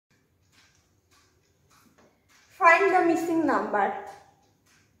find the missing number.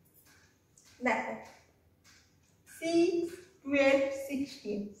 দেখো 6 12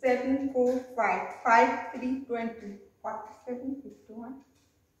 16 7 4 5 5 3 20 47 51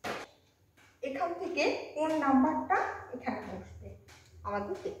 এখান থেকে কোন নাম্বারটা এখানে বসবে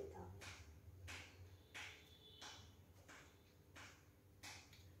আমাদের দেখতে হবে।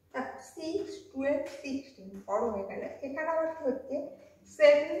 দেখো 6 12 16 বড় হয়ে গেল, এখানে আবার কি হচ্ছে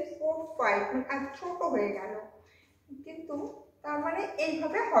 7 4 5 মানে আর ছোট হয়ে গেল, কিন্তু তার মানে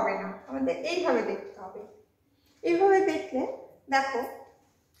এইভাবে হবে না, আমাদের এইভাবে দেখতে হবে। এইভাবে দেখলে দেখো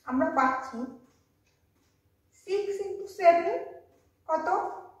আমরা পাচ্ছি 6 into 7 কত,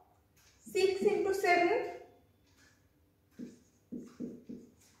 6 into 7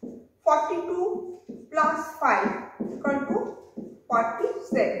 42 plus 5 equal to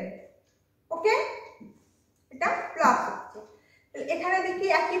 47। ওকে, এটা প্লাস হচ্ছে। এখানে দেখি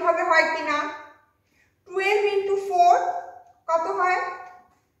একইভাবে হয় কিনা। 12 into 4 কত হয়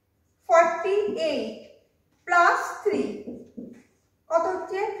 48 plus 3 কত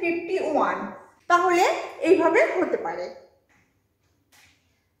হচ্ছে 51। তাহলে এইভাবে হতে পারে।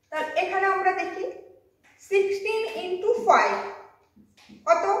 তাহলে এখানে আমরা দেখি 16 into 5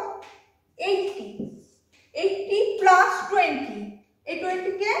 কত 80 80 plus 20 এই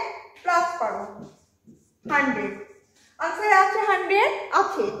 20 কে প্লাস করো 100। আনসার আছে 100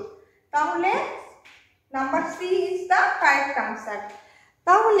 আছে, তাহলে number C is the correct answer.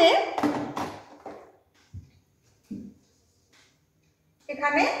 তাহলে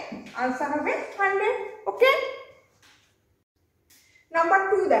এখানে আনসার হবে 100। ওকে, নাম্বার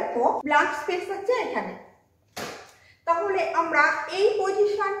 2 দেখো ব্ল্যাঙ্ক স্পেস আছে এখানে, তাহলে আমরা এই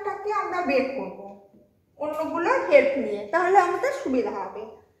পজিশনটাকে আমরা বের করব অন্যগুলোর হেল্প নিয়ে, তাহলে আমাদের সুবিধা হবে।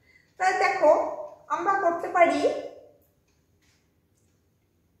 তাহলে দেখো আমরা করতে পারি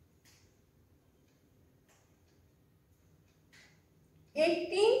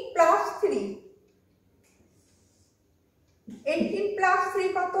 18 plus 3 18 plus 3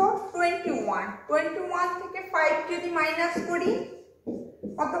 কত 21 21 থেকে 5 যদি মাইনাস করি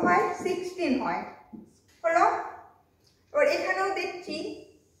কত হয় 16 হয়, হলো। আর এখানেও দেখছি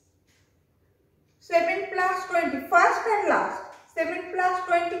 7 plus 20 first and last 7 plus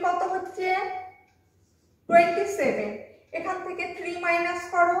 20 কত হচ্ছে 27। এখান থেকে 3 মাইনাস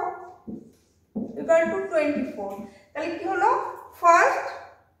করো ইকুয়াল টু 24। তাহলে কি হলো ফার্স্ট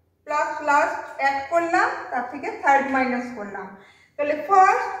প্লাস লাস্ট অ্যাড করলাম, তার থেকে থার্ড মাইনাস করলাম, তাহলে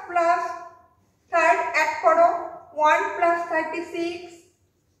ফার্স্ট প্লাস থার্ড অ্যাড করো 1 plus 36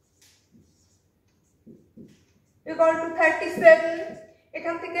 ইকুয়াল টু 37।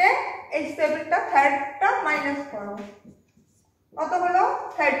 এখান থেকে এই 7টা থার্ডটা মাইনাস করো কত হলো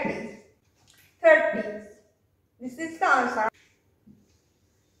 30। This is the answer.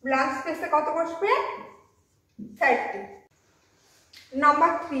 Blank স্পেসে কত বসবে 30।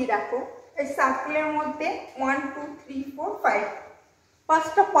 নাম্বার 3 দেখো এই সার্কেলের মধ্যে 1 2 3 4 5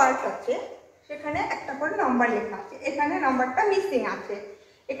 পাঁচটা পার্ট আছে, সেখানে একটা করে নাম্বার লেখা আছে, এখানে নাম্বারটা মিসিং আছে,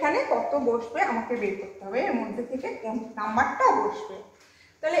 এখানে কত বসবে আমাকে বের করতে হবে, এর মধ্যে থেকে কোন নাম্বারটা বসবে।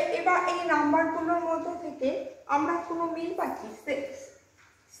 তাহলে এবার এই নাম্বারগুলোর মধ্যে থেকে আমরা কোনো মিল পাচ্ছি।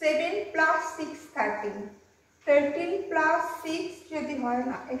 7 plus 6 13 13 plus 6 যদি হয়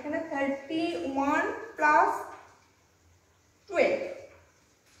না, এখানে 31 plus 12,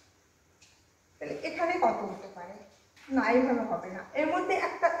 তাহলে এখানে কত হতে পারে না, এইভাবে হবে না। এর মধ্যে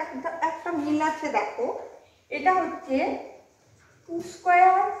একটা মিল আছে, দেখো এটা হচ্ছে 2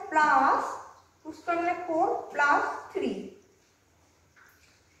 স্কয়ার প্লাস 2 স্কয়ার মানে 4 প্লাস 3,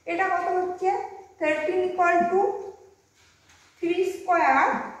 এটা কত হচ্ছে 13 ইকুয়াল টু 3 স্কয়ার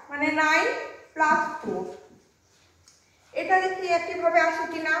মানে 9 প্লাস 4। এটা দেখি একইভাবে আসে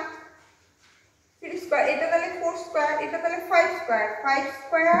কিনা 3 স্কয়ার, এটা তাহলে 4 স্কয়ার, এটা তাহলে 5 square 5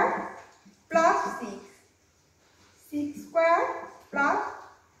 square plus 6 6 square plus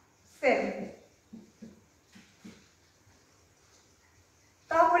 7।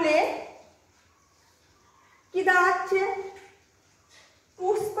 তাহলে কি দাঁড়াচ্ছে 2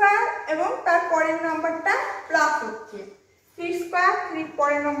 স্কয়ার এবং তার পরের নাম্বারটা প্লাস হচ্ছে 3 স্কয়ার 3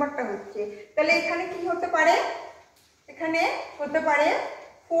 পরের নাম্বারটা হচ্ছে, তাহলে এখানে কি হতে পারে, এখানে হতে পারে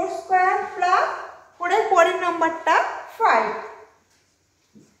 4 স্কয়ার প্লাস 4 এর পরের নাম্বারটা 5,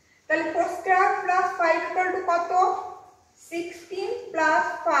 তাহলে 4 স্কয়ার প্লাস 5 ইকুয়াল টু কত 16 প্লাস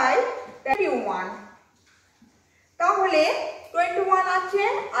 5 21। তাহলে 21 আছে,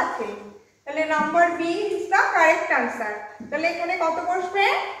 তাহলে number B is the correct answer. তাহলে এখানে কত বসবে,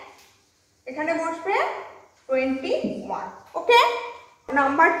 এখানে বসবে 21। ওকে,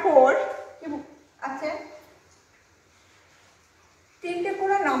 নাম্বার 4 কি আছে, 3টে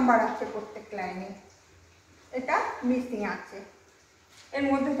করে নাম্বার আছে প্রত্যেক লাইনে, এটা মিসিং আছে, এর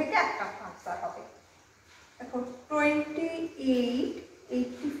মধ্যে থেকে একটা আনসার হবে। দেখো 28,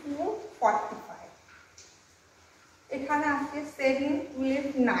 84, 45, এখানে আছে 7, 12,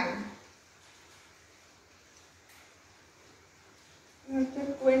 9,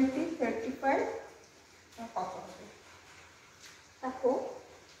 20, 35, কত হবে? দেখো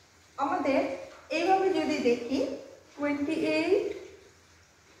আমাদের এইভাবে যদি দেখি 28,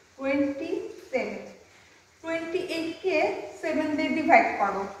 27, 28 কে 7 দিয়ে ডিভাইড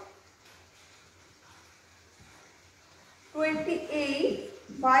করো,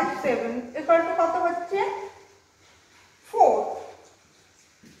 28/7 কত হচ্ছে 4,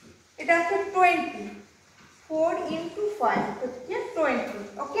 এটা হচ্ছে 20, 4 × 5 হচ্ছে 20।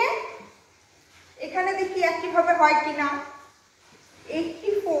 ওকে, এখানে দেখি একইভাবে হয় কিনা।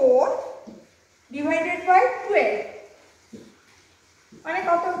 84 / 12 মানে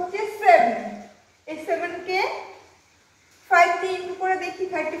কত হচ্ছে 7, এই 7 কে 5 দিয়ে ইনটু করে দেখি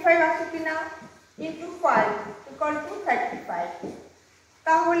 35 আছে কিনা, ইনটু 5 = 35,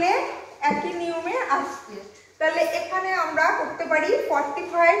 তাহলে একই নিয়মে আসছে। তাহলে এখানে আমরা করতে পারি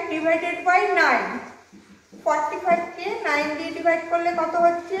 45 / 9, 45 কে 9 দিয়ে ডিভাইড করলে কত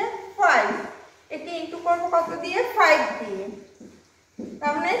হচ্ছে 5, একে ইনটু করব কত দিয়ে 5 দিয়ে,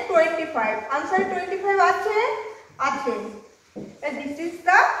 তার মানে 25। आंसर 25 আছে, আছে, this is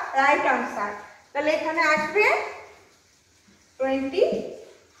the right answer. তাহলে এখানে আসবে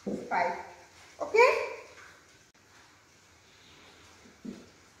 25। ওকে,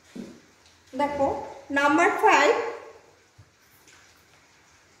 দেখো নাম্বার 5,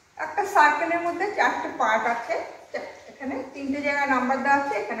 একটা সার্কেলের মধ্যে 4টে পার্ট আছে, এখানে 3টে জায়গায় নাম্বার দেওয়া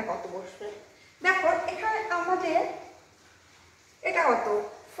আছে, এখানে কত বসবে। দেখো এখানে আমাদের এটা কত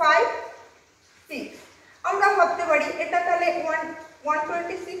 5, 6, আমরা ভাবতে পারি এটা তাহলে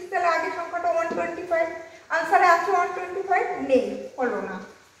 126, তাহলে আগের সংখ্যাটা 125, আনসারে আছে 125, নেই, হলো না।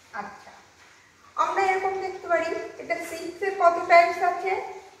 আচ্ছা, আমরা এরকম দেখতে পারি এটা 6 এর কত টাইমস আছে,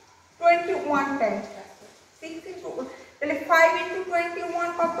 21 টাইমস আছে। 6 তাহলে 5 ×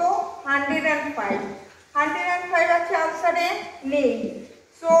 21 কত 105, 105 আছে, আনসারে নেই,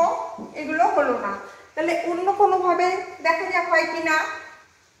 সো এগুলো হলো না। তাহলে অন্য কোনো ভাবে দেখা যাক হয় কিনা।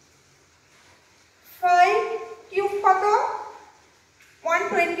 5 কিউব কত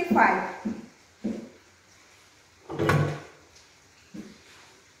 125,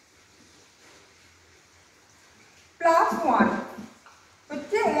 প্লাস 1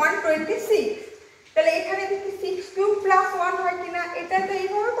 হচ্ছে 126, তাহলে এখানে দেখি 6 কিউব প্লাস 1 হয় কিনা, এটা তো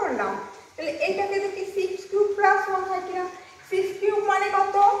এইভাবে করলাম, তাহলে এইটাকে দেখি 6 কিউব প্লাস 1 হয় কিনা। 6 কিউব মানে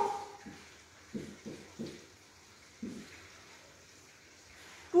কত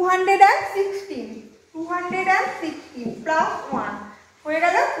 216, 216 প্লাস 1 হয়ে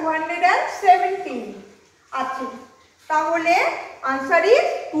গেল 217 আছে, তাহলে आंसर ইজ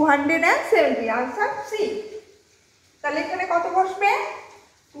 270, आंसर সি। তাহলে এখানে কত বসবে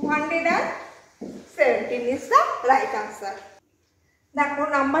 217 ইজ দ্য রাইট आंसर। দেখো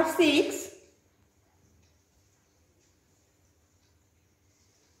নাম্বার 6,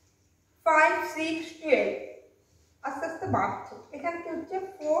 5, 6, 12, আস্তে আস্তে বাড়ছে, এখানে কি হচ্ছে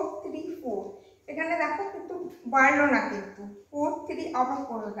 4, 3, 4, এখানে দেখো কিন্তু বাড়লো না, কিন্তু 4, 3 আবার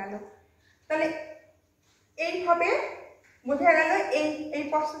কমে গেল। তাহলে এইভাবে বোঝা গেল এই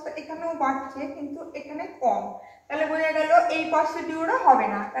প্রসেস এখানেও বাড়ছে কিন্তু এখানে কম, তাহলে বোঝা গেল এই প্রসিডিউরও হবে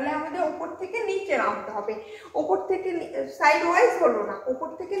না, তাহলে আমাদের উপর থেকে নিচে নামতে হবে। উপর থেকে সাইড ওয়াইজ হলো না, উপর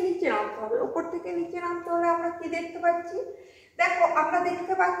থেকে নিচে নামতে হবে। উপর থেকে নিচে নামতে হলে আমরা কি দেখতে পাচ্ছি, দেখো আমরা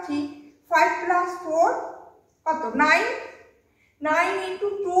দেখতে পাচ্ছি 5 + 4 কত 9, 9 ×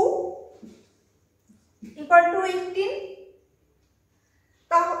 2 = 18,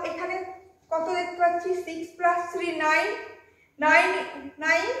 তাহলে এখানে কত দেখতে পাচ্ছি 6 + 3 9,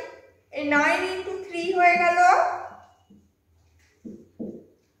 9 এই 9 × 3 হয়ে গেল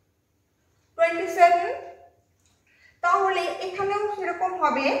 27, তাহলে এখানেও সেরকম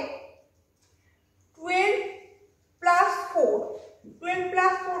হবে 12 + 4, 12 +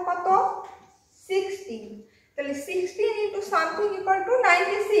 4 কত 16, তাহলে 16 × something =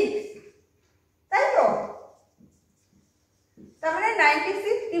 96, তাই তো, তার মানে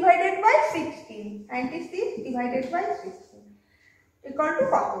 96 / 16, 96 / 16 =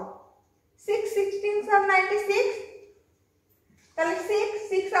 কত 6 16 96, তাহলে 6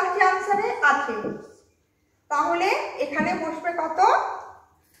 আছে आंसरे আছে, তাহলে এখানে বসবে কত,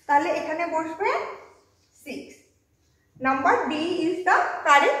 তাহলে এখানে বসবে 6, number D is the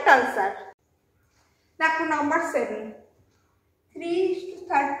correct answer. দেখো নাম্বার 7,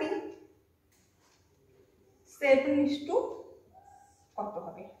 3:30, 7 কত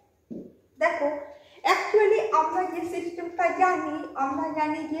হবে। দেখো অ্যাকচুয়ালি যে সিস্টেমটা জানি, আমরা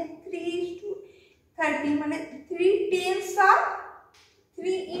জানি যে 3:30 মানে 3 10s are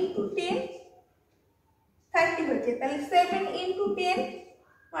 3 into 10 30 হচ্ছে, তাহলে 7 into 10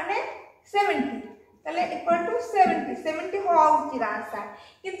 মানে 70, তাহলে ইকুয়াল টু 70 হওয়া উচিত আনসার।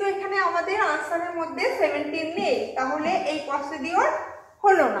 কিন্তু এখানে আমাদের আনসারের মধ্যে 17 নেই, তাহলে এই প্রসিডিওর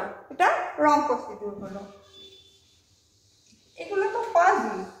হলো না, এটা রং প্রসিডিওর হলো। এগুলো তো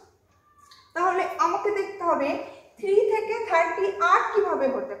পাজল। তাহলে আমাকে দেখতে হবে 3 থেকে 30 আর কিভাবে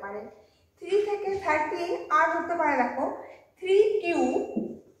হতে পারে। 3 থেকে 30 আর হতে পারে, দেখো 3 কিউব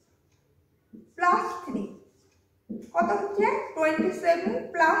প্লাস 3 কত হচ্ছে 27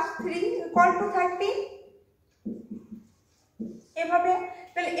 প্লাস 3 ইকুয়াল টু 30 এভাবে।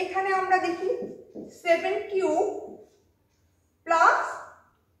 তাহলে এখানে আমরা দেখি 7 কিউব প্লাস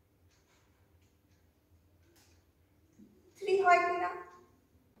 3 হয় কিনা।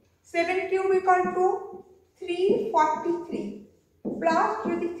 7 কিউব ইকুয়াল টু 343 প্লাস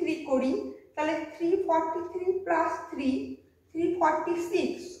যদি 3 করি তাহলে 343 প্লাস 3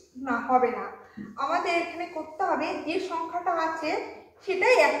 346 না, হবে না। আমাদের এখানে করতে হবে যে সংখ্যাটা আছে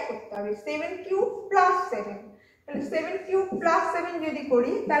সেটাই অ্যাড করতে হবে, 7 কিউব প্লাস 7। তাহলে 7 কিউব প্লাস 7 যদি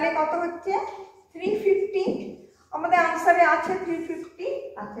করি তাহলে কত হচ্ছে 350। আমাদের আনসারে আছে 350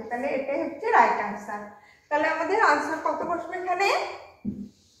 আছে, তাহলে এটাই হচ্ছে রাইট আনসার। তাহলে আমাদের আনসার কত বসবে এখানে,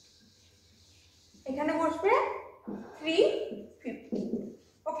 এখানে বসবে 350।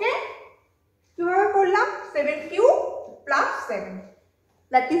 ওকে, কিভাবে করলাম 7 cube plus 7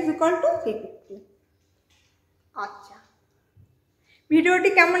 that is equal to 350। আচ্ছা, ভিডিওটি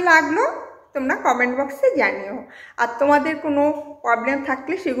কেমন লাগলো তোমরা কমেন্ট বক্সে জানিও, আর তোমাদের কোনো প্রবলেম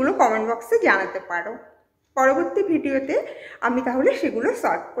থাকলে সেগুলো কমেন্ট বক্সে জানাতে পারো। পরবর্তী ভিডিওতে আমি তাহলে সেগুলো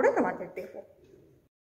সলভ করে তোমাদের দেবো।